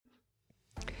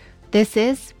This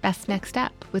is Best Next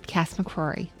Step with Cass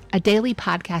McCrory, a daily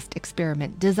podcast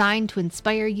experiment designed to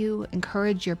inspire you,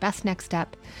 encourage your best next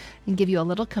step, and give you a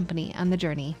little company on the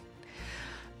journey.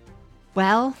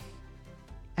 Well,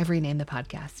 I've renamed the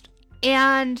podcast.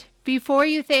 And before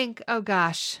you think, oh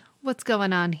gosh, what's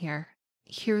going on here?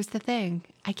 Here's the thing.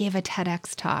 I gave a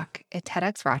TEDx talk at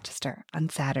TEDx Rochester on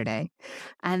Saturday,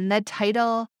 and the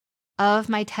title of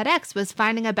my TEDx was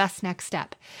Finding a Best Next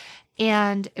Step.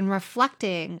 And in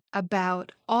reflecting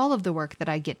about all of the work that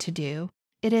I get to do,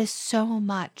 it is so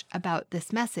much about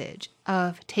this message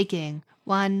of taking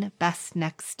one best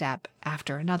next step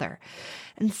after another.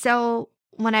 And so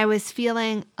when I was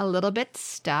feeling a little bit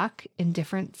stuck in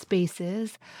different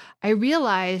spaces, I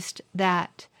realized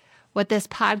that what this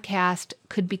podcast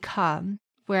could become,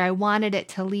 where I wanted it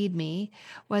to lead me,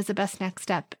 was the best next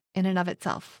step in and of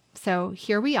itself. So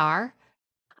here we are.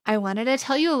 I wanted to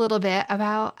tell you a little bit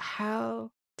about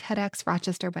how TEDx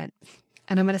Rochester went.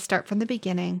 And I'm going to start from the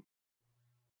beginning,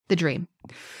 the dream.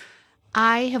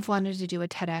 I have wanted to do a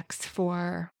TEDx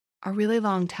for a really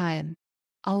long time.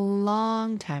 A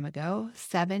long time ago,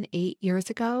 7-8 years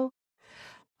ago,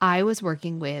 I was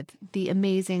working with the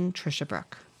amazing Trisha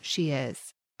Brook. She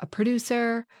is a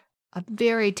producer, a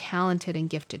very talented and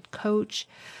gifted coach,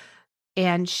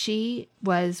 and she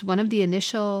was one of the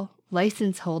initial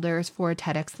license holders for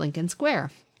TEDx Lincoln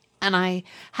Square. And I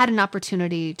had an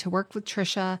opportunity to work with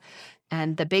Trisha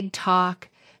and the big talk.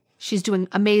 She's doing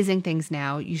amazing things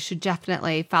now. You should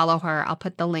definitely follow her. I'll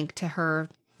put the link to her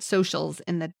socials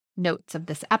in the notes of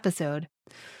this episode.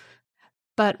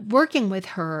 But working with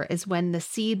her is when the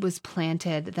seed was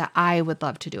planted that I would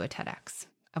love to do a TEDx.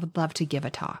 I would love to give a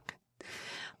talk.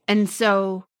 And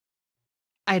so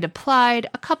I'd applied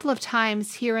a couple of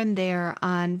times here and there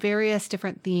on various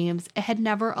different themes. It had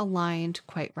never aligned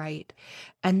quite right.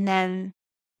 And then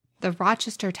the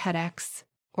Rochester TEDx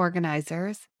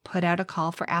organizers put out a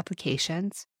call for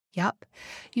applications. Yep,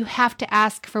 you have to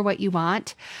ask for what you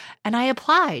want. And I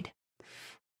applied.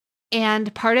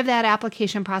 And part of that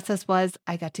application process was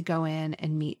I got to go in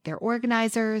and meet their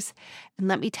organizers. And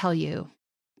let me tell you,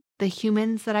 the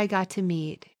humans that I got to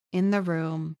meet in the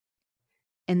room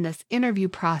in this interview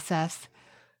process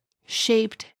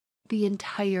shaped the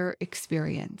entire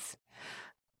experience.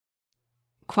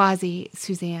 Quasi,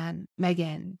 Suzanne,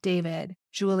 Megan, David,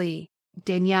 Julie,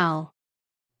 Danielle,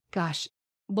 gosh,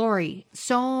 Lori,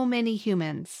 so many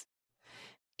humans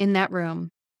in that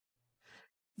room.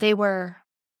 They were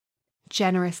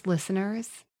generous listeners.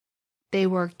 They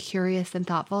were curious and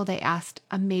thoughtful. They asked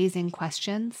amazing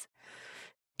questions.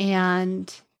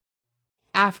 And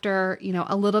after,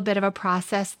 a little bit of a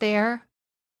process there,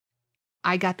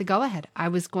 I got the go-ahead. I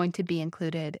was going to be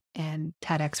included in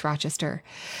TEDx Rochester,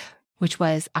 which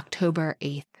was October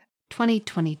 8th,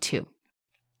 2022.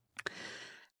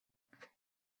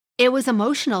 It was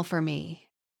emotional for me.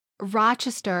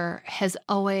 Rochester has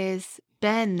always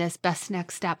been this best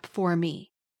next step for me.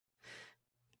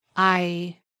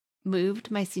 I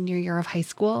moved my senior year of high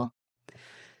school.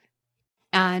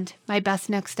 And my best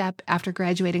next step after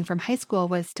graduating from high school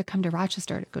was to come to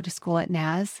Rochester to go to school at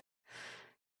NAS.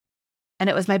 And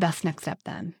it was my best next step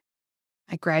then.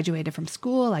 I graduated from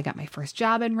school. I got my first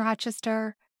job in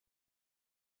Rochester.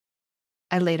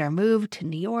 I later moved to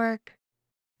New York,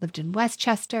 lived in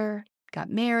Westchester, got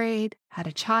married, had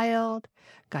a child,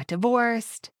 got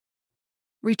divorced,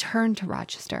 returned to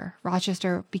Rochester.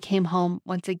 Rochester became home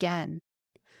once again.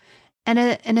 And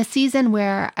in a season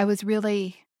where I was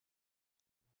really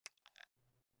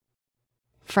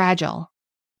fragile.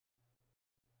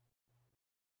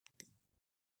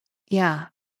 Yeah,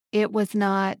 it was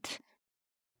not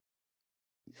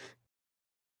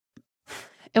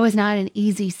an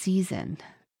easy season.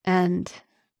 And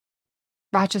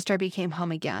Rochester became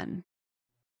home again.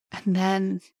 And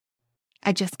then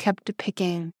I just kept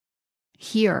picking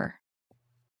here.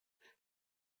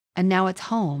 And now it's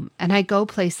home. And I go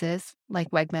places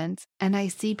like Wegmans and I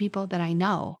see people that I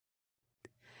know.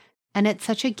 And it's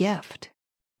such a gift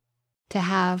to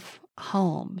have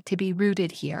home, to be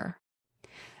rooted here.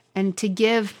 And to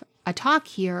give a talk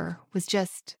here was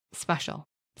just special.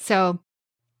 So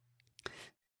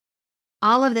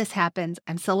all of this happens.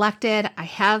 I'm selected. I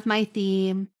have my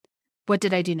theme. What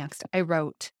did I do next? I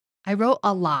wrote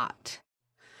a lot.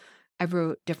 I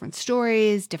wrote different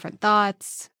stories, different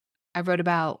thoughts. I wrote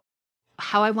about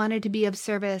how I wanted to be of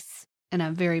service in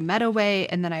a very meta way.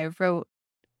 And then I wrote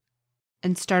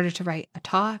and started to write a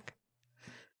talk.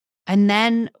 And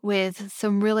then with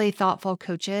some really thoughtful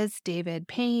coaches, David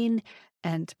Payne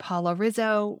and Paula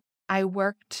Rizzo, I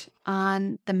worked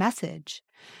on the message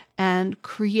and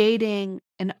creating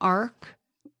an arc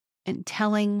and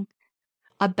telling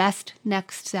a best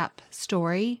next step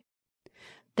story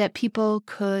that people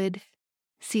could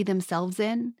see themselves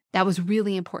in. That was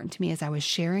really important to me as I was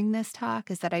sharing this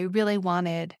talk, is that I really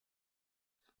wanted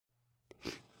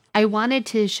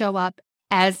to show up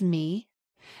as me,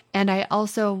 and I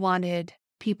also wanted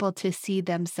people to see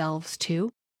themselves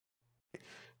too.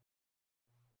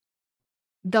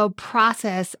 The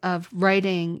process of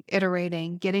writing,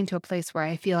 iterating, getting to a place where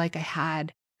I feel like I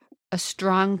had a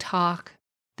strong talk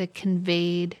that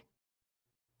conveyed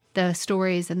the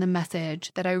stories and the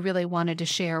message that I really wanted to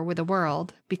share with the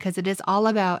world, because it is all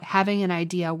about having an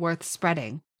idea worth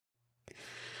spreading.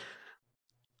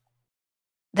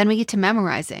 Then we get to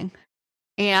memorizing.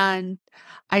 And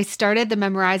I started the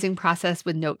memorizing process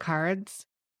with note cards.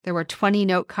 There were 20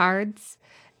 note cards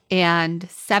and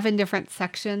 7 different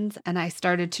sections. And I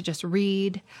started to just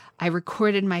read. I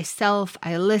recorded myself.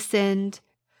 I listened.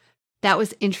 That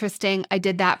was interesting. I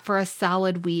did that for a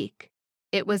solid week.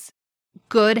 It was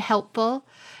good, helpful.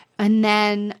 And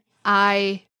then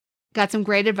I got some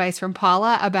great advice from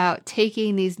Paula about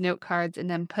taking these note cards and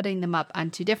then putting them up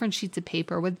onto different sheets of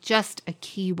paper with just a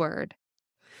keyword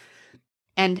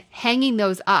and hanging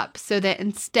those up so that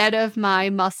instead of my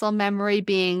muscle memory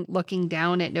being looking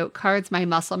down at note cards, my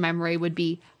muscle memory would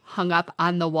be hung up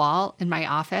on the wall in my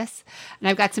office. And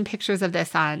I've got some pictures of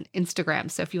this on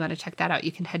Instagram. So if you want to check that out,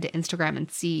 you can head to Instagram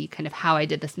and see kind of how I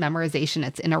did this memorization.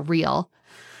 It's in a reel.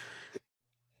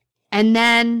 And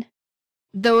then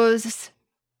those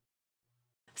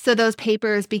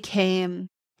papers became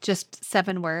just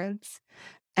 7 words.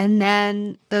 And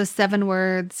then those 7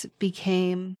 words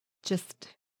became just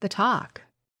the talk.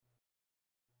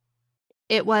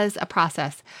 It was a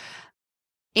process.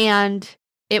 And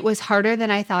it was harder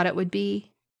than I thought it would be.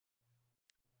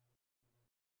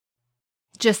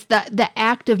 Just the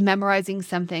act of memorizing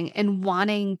something and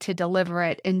wanting to deliver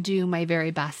it and do my very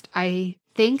best. I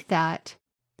think that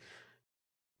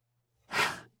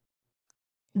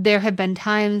there have been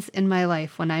times in my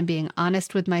life when I'm being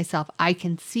honest with myself, I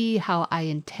can see how I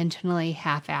intentionally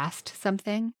half-assed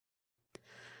something.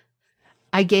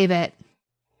 I gave it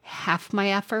half my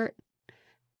effort,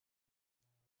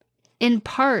 in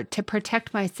part to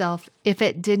protect myself. If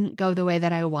it didn't go the way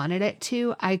that I wanted it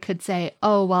to, I could say,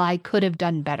 oh, well, I could have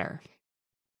done better.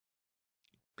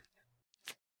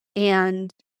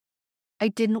 And I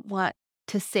didn't want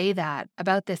to say that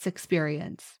about this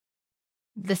experience.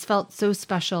 This felt so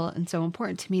special and so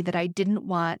important to me that I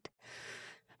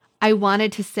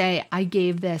wanted to say I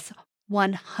gave this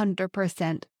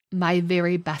 100% my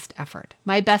very best effort.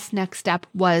 My best next step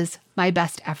was my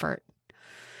best effort.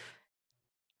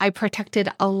 I protected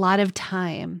a lot of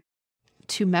time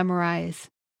to memorize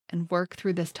and work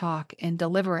through this talk and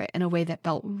deliver it in a way that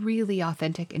felt really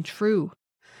authentic and true.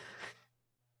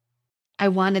 I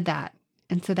wanted that.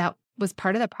 And so that was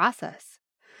part of the process.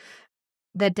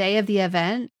 The day of the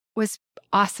event was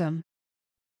awesome.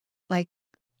 Like,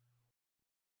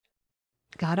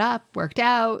 got up, worked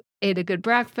out, ate a good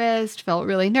breakfast, felt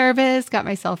really nervous, got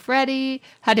myself ready,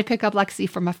 had to pick up Lexi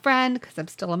from a friend because I'm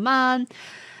still a mom.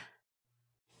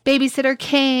 Babysitter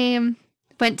came,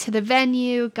 went to the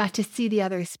venue, got to see the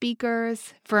other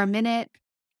speakers for a minute,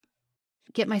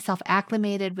 get myself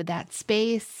acclimated with that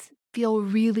space, feel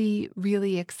really,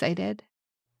 really excited.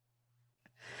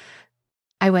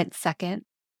 I went second,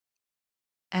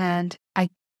 and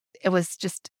it was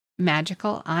just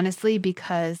magical, honestly,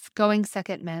 because going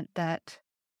second meant that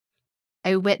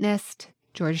I witnessed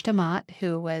George DeMott,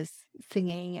 who was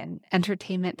singing and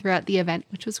entertainment throughout the event,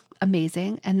 which was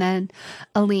amazing. And then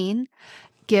Aline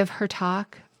give her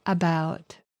talk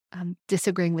about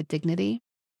disagreeing with dignity.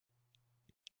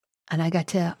 And I got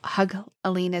to hug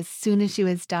Aline as soon as she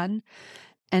was done,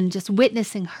 and just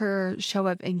witnessing her show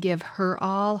up and give her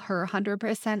all, her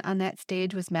 100% on that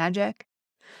stage was magic.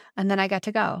 And then I got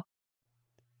to go.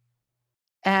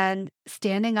 And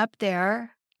standing up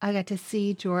there, I got to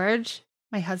see George,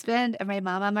 my husband, and my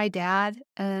mama, my dad,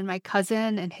 and my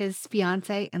cousin and his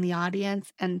fiance in the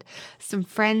audience, and some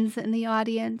friends in the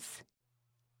audience.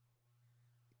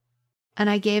 And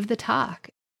I gave the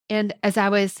talk. And as I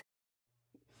was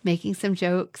making some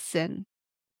jokes and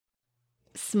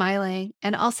smiling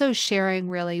and also sharing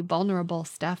really vulnerable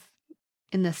stuff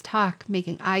in this talk,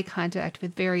 making eye contact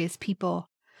with various people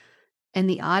in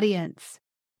the audience,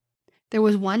 there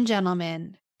was one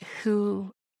gentleman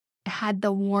who had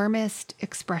the warmest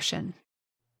expression.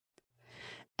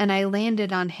 And I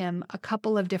landed on him a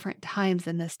couple of different times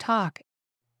in this talk.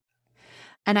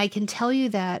 And I can tell you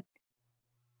that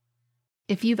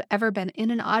if you've ever been in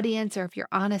an audience or if you're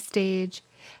on a stage,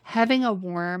 having a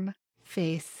warm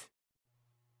face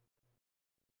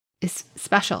is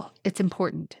special. It's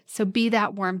important. So be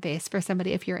that warm face for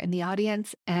somebody if you're in the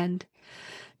audience. And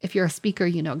if you're a speaker,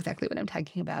 you know exactly what I'm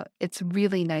talking about. It's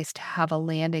really nice to have a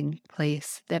landing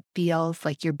place that feels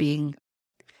like you're being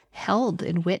held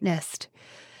and witnessed.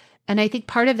 And I think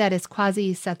part of that is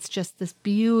Quasi sets just this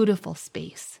beautiful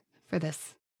space for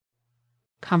this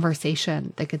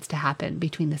conversation that gets to happen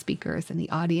between the speakers and the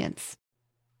audience.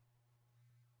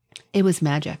 It was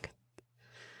magic.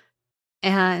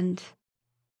 And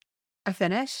I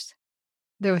finished.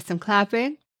 There was some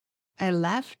clapping. I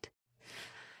left.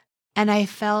 And I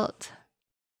felt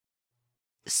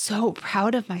so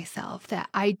proud of myself that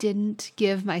I didn't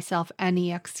give myself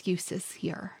any excuses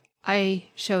here. I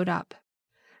showed up.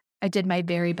 I did my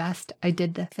very best. I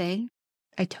did the thing.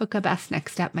 I took a best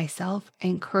next step myself. I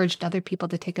encouraged other people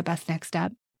to take a best next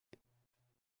step.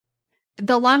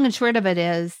 The long and short of it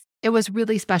is, it was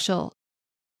really special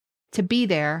to be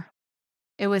there.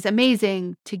 It was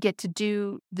amazing to get to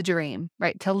do the dream,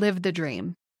 right? To live the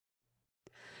dream.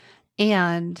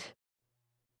 And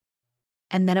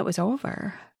then it was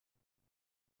over.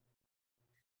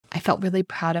 I felt really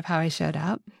proud of how I showed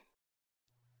up.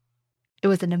 It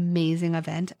was an amazing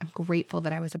event. I'm grateful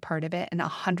that I was a part of it in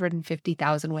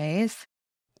 150,000 ways.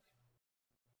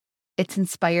 It's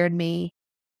inspired me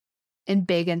in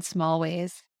big and small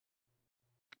ways.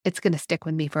 It's going to stick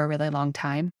with me for a really long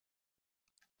time.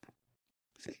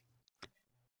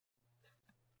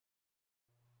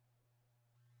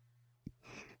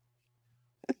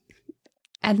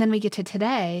 And then we get to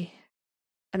today,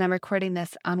 and I'm recording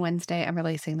this on Wednesday. I'm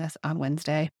releasing this on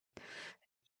Wednesday.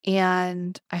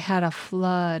 And I had a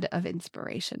flood of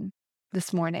inspiration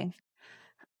this morning.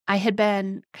 I had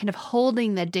been kind of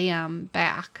holding the dam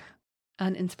back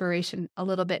on inspiration a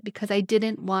little bit because I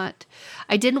didn't want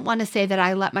to say that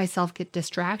I let myself get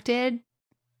distracted.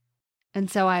 And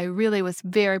so I really was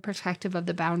very protective of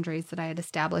the boundaries that I had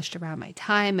established around my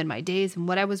time and my days and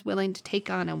what I was willing to take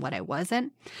on and what I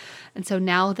wasn't. And so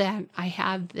now that I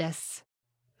have this,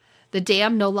 the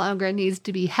dam no longer needs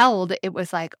to be held. It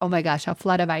was like, oh my gosh, a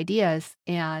flood of ideas.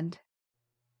 And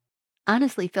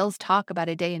honestly, Phil's talk about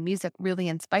a day in music really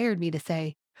inspired me to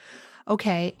say,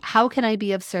 okay, how can I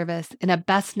be of service in a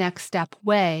best next step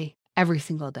way every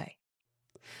single day?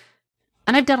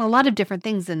 And I've done a lot of different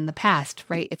things in the past,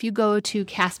 right? If you go to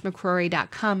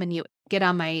CassMcCrory.com and you get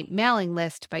on my mailing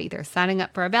list by either signing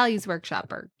up for a values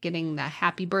workshop or getting the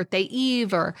Happy Birthday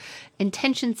Eve or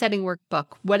intention setting workbook,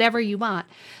 whatever you want,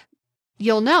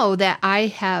 you'll know that I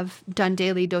have done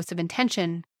Daily Dose of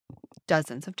Intention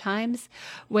dozens of times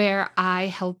where I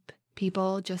help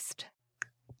people just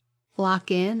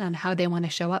lock in on how they want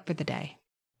to show up for the day.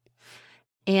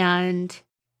 And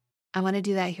I want to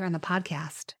do that here on the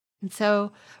podcast. And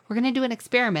so we're going to do an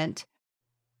experiment.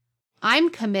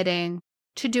 I'm committing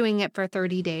to doing it for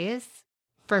 30 days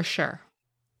for sure,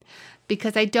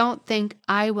 because I don't think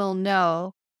I will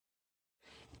know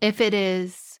if it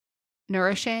is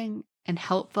nourishing and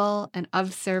helpful and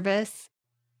of service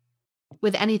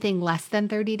with anything less than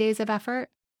 30 days of effort.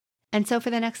 And so for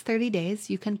the next 30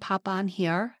 days, you can pop on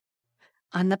here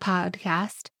on the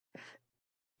podcast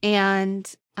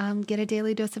and get a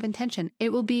daily dose of intention.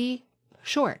 It will be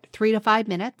short, 3 to 5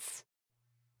 minutes.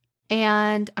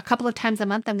 And a couple of times a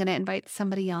month, I'm going to invite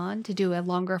somebody on to do a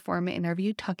longer form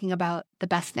interview talking about the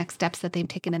best next steps that they've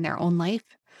taken in their own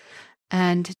life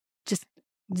and just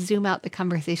zoom out the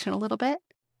conversation a little bit.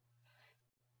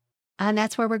 And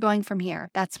that's where we're going from here.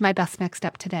 That's my best next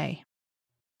step today.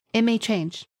 It may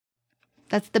change.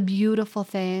 That's the beautiful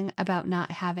thing about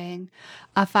not having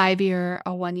a 5-year,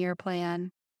 a 1-year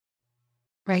plan,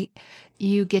 right?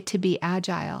 You get to be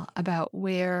agile about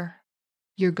where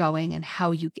you're going and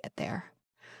how you get there.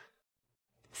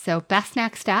 So best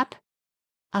next step.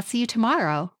 I'll see you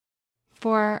tomorrow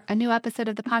for a new episode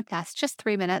of the podcast, just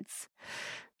 3 minutes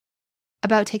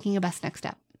about taking a best next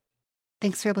step.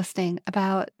 Thanks for listening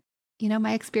about,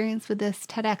 my experience with this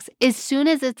TEDx. As soon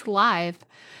as it's live,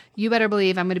 you better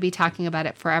believe I'm going to be talking about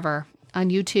it forever.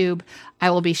 On YouTube, I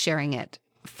will be sharing it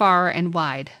far and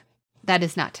wide. That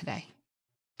is not today.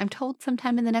 I'm told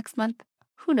sometime in the next month.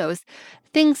 Who knows?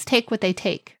 Things take what they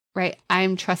take, right?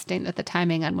 I'm trusting that the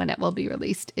timing on when it will be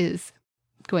released is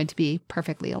going to be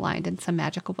perfectly aligned in some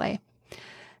magical way.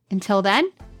 Until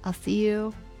then, I'll see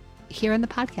you here in the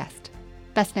podcast.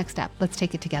 Best next step. Let's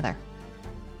take it together.